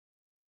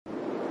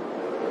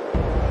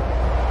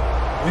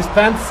We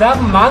spent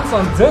 7 months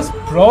on this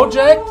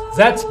project?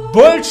 That's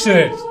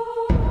bullshit!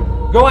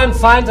 Go and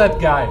find that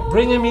guy.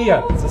 Bring him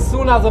here. The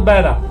sooner the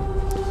better.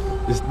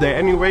 Is there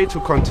any way to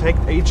contact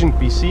Agent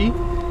BC?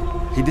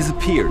 He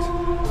disappeared.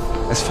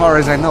 As far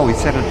as I know, he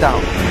settled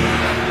down.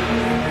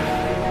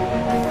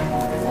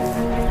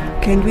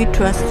 Can we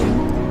trust you?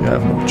 You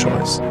have no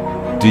choice.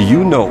 Do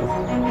you know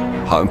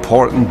how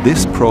important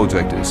this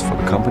project is for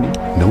the company?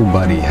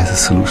 Nobody has a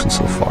solution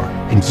so far,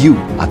 and you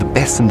are the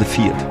best in the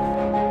field.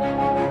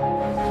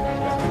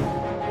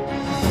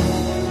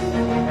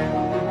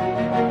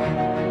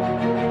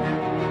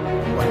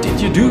 What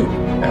did you do?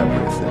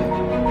 Everything.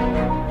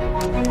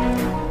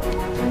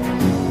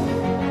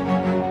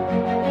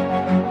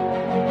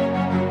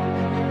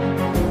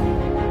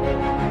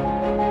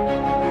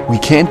 We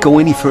can't go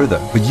any further,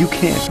 but you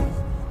can.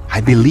 I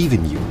believe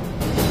in you.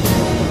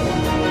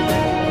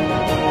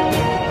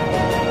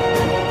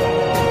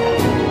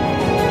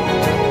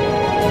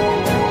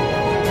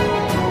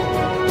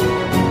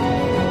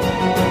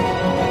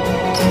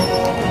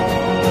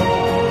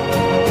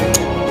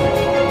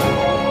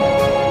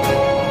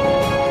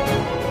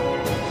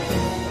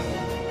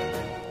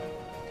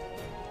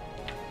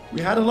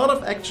 We had a lot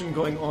of action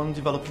going on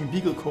developing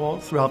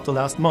BeagleCore throughout the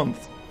last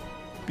month.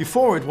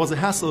 Before, it was a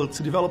hassle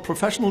to develop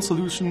professional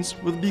solutions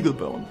with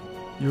BeagleBone.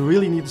 You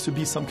really needed to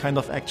be some kind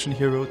of action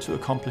hero to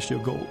accomplish your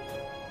goal.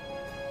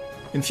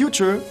 In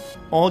future,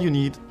 all you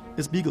need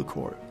is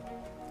BeagleCore.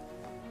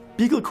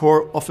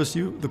 BeagleCore offers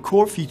you the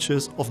core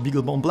features of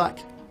BeagleBone Black.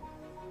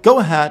 Go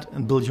ahead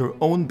and build your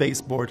own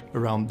baseboard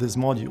around this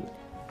module.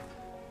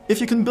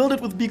 If you can build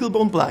it with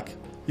BeagleBone Black,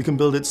 you can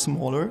build it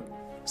smaller,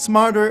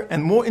 smarter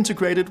and more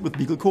integrated with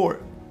BeagleCore.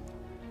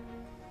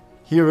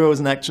 Heroes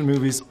in action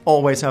movies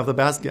always have the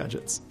best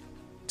gadgets.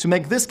 To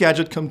make this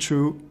gadget come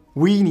true,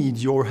 we need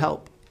your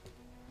help.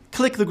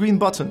 Click the green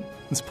button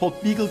and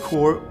support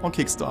BeagleCore on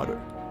Kickstarter.